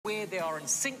are in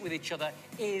sync with each other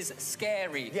is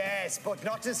scary. Yes, but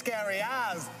not as scary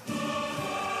as...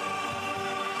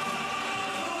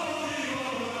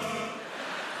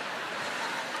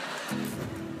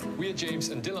 We are James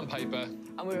and Dylan Piper.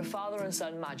 And we're a father and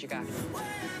son magic act.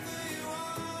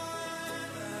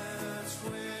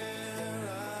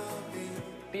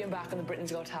 Being back on the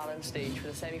Britain's Got Talent stage for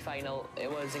the semi-final,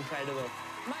 it was incredible.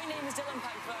 My name is Dylan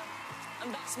Piper,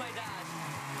 and that's my dad.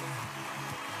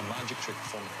 A magic trick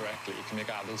performed correctly can make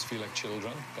adults feel like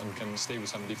children and can stay with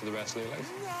somebody for the rest of their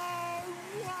life.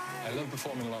 I love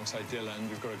performing alongside Dylan.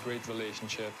 We've got a great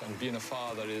relationship, and being a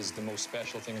father is the most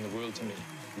special thing in the world to me.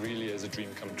 It really is a dream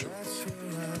come true.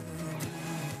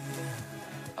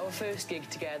 Our first gig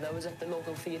together was at the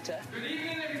local theatre. Good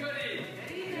evening, everybody!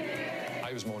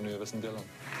 I was more nervous than Dylan.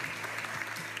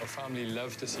 Our family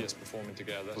love to see us performing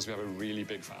together because we have a really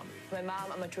big family. My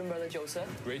mum and my twin brother Joseph.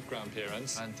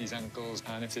 Great-grandparents, aunties, uncles,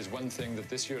 and if there's one thing that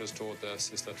this year has taught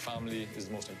us is that family is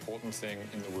the most important thing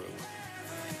in the world.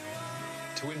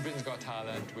 To win Britain's Got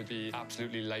Talent would be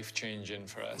absolutely life-changing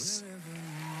for us.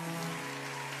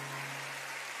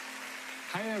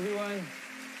 Hi, everyone.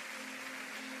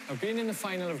 Now, being in the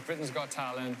final of Britain's Got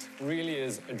Talent really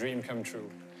is a dream come true.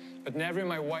 But never in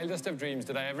my wildest of dreams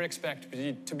did I ever expect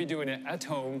to be doing it at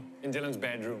home in Dylan's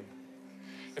bedroom.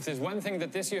 If there's one thing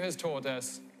that this year has taught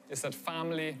us, it's that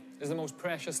family is the most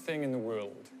precious thing in the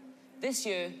world. This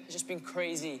year has just been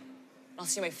crazy. Not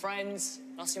seeing my friends,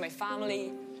 not seeing my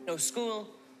family, no school.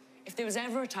 If there was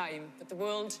ever a time that the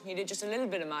world needed just a little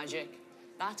bit of magic,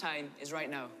 that time is right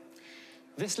now.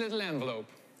 This little envelope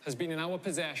has been in our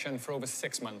possession for over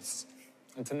 6 months.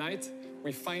 And tonight,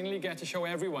 we finally get to show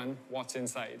everyone what's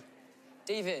inside.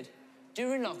 David,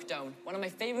 during lockdown, one of my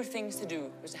favourite things to do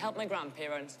was to help my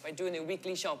grandparents by doing their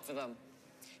weekly shop for them.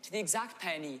 To the exact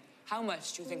penny, how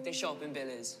much do you think their shopping bill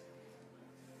is?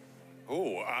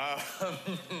 Oh,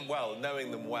 well,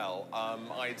 knowing them well,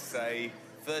 I'd say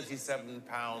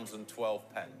 £37.12.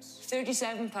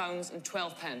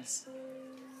 £37.12.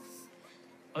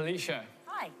 Alicia.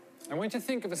 Hi. I want you to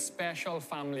think of a special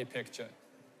family picture.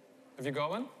 Have you got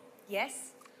one?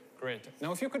 Yes. Great.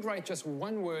 Now, if you could write just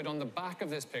one word on the back of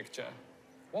this picture,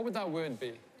 what would that word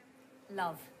be?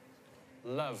 Love.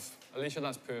 Love. Alicia,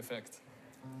 that's perfect.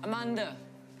 Amanda,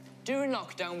 during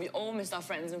lockdown, we all missed our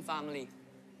friends and family.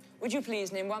 Would you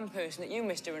please name one person that you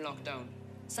missed during lockdown?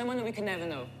 Someone that we could never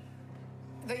know.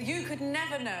 That you could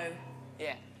never know?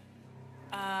 Yeah.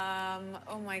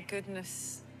 Oh, my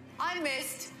goodness. I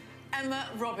missed Emma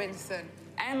Robinson.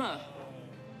 Emma?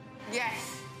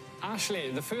 Yes.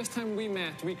 Ashley, the first time we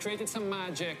met, we created some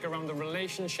magic around the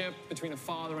relationship between a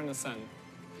father and a son.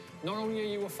 Not only are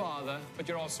you a father, but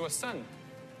you're also a son.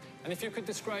 And if you could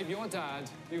describe your dad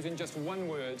using just one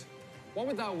word, what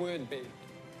would that word be?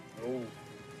 Oh.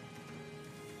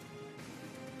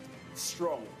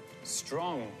 Strong.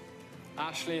 Strong.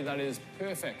 Ashley, that is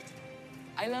perfect.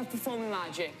 I love performing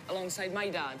magic alongside my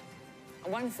dad.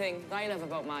 And one thing that I love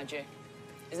about magic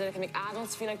is that it can make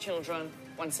adults feel like children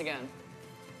once again.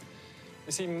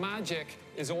 You see, magic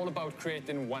is all about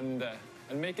creating wonder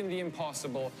and making the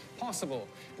impossible possible.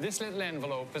 This little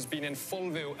envelope has been in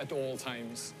full view at all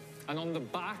times. And on the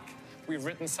back, we've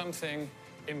written something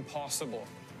impossible.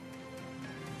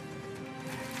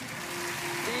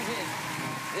 David,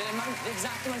 the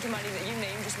exact amount of money that you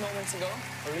named just moments ago.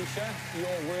 Alicia,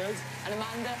 your word. And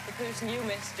Amanda, the person you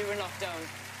missed during lockdown.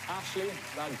 Ashley,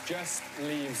 that just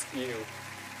leaves you.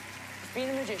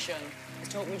 Being a magician has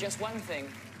taught me just one thing.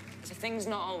 Is that things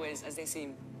not always as they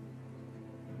seem.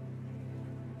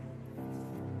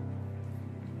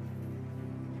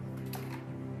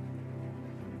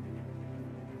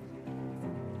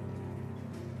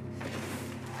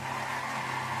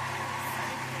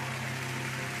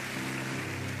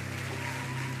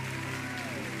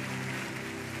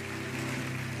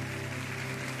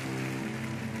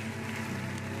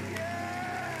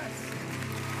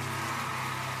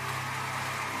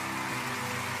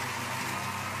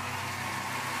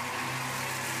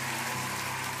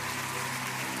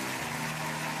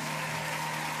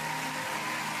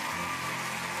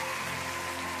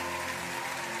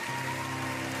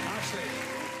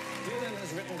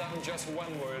 Just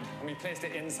one word, and we placed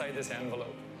it inside this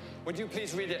envelope. Would you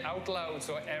please read it out loud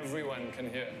so everyone can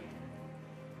hear?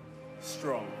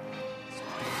 Strong.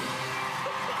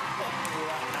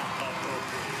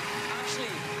 Ashley,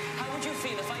 how would you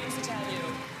feel if I used to tell you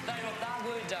that I wrote that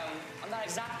word down on that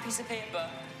exact piece of paper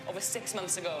over 6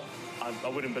 months ago? I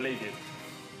wouldn't believe you.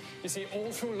 You see,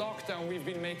 all through lockdown, we've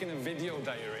been making a video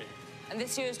diary. And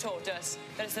this year has taught us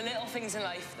that it's the little things in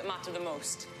life that matter the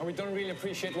most. And we don't really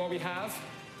appreciate what we have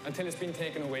until it's been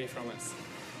taken away from us.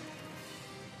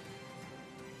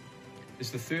 It's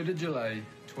the 3rd of July,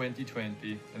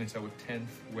 2020, and it's our 10th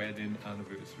wedding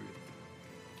anniversary.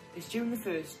 It's June the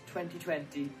 1st,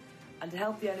 2020, and to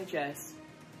help the NHS,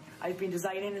 I've been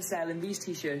designing and selling these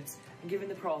t-shirts and giving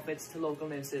the profits to local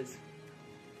nurses.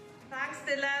 Thanks,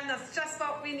 Dylan. That's just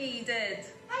what we needed.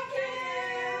 Thank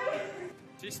you.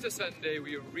 It's Easter Sunday.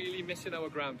 We are really missing our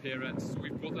grandparents, so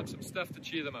we've brought them some stuff to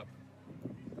cheer them up.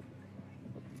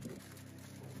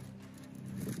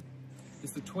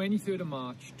 It's the 23rd of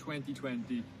March,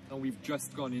 2020, and we've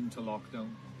just gone into lockdown.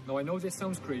 Now, I know this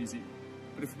sounds crazy,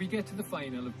 but if we get to the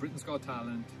final of Britain's Got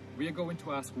Talent, we are going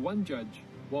to ask one judge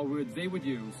what word they would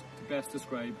use to best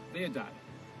describe their dad.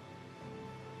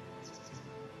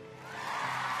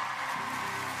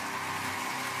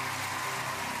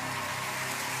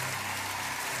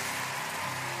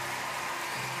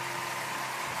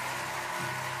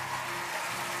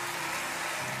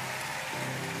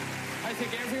 I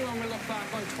think everyone will look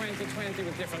back on 2020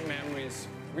 with different memories.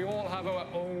 We all have our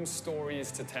own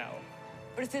stories to tell.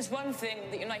 But if there's one thing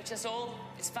that unites us all,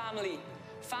 it's family.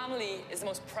 Family is the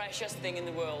most precious thing in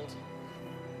the world.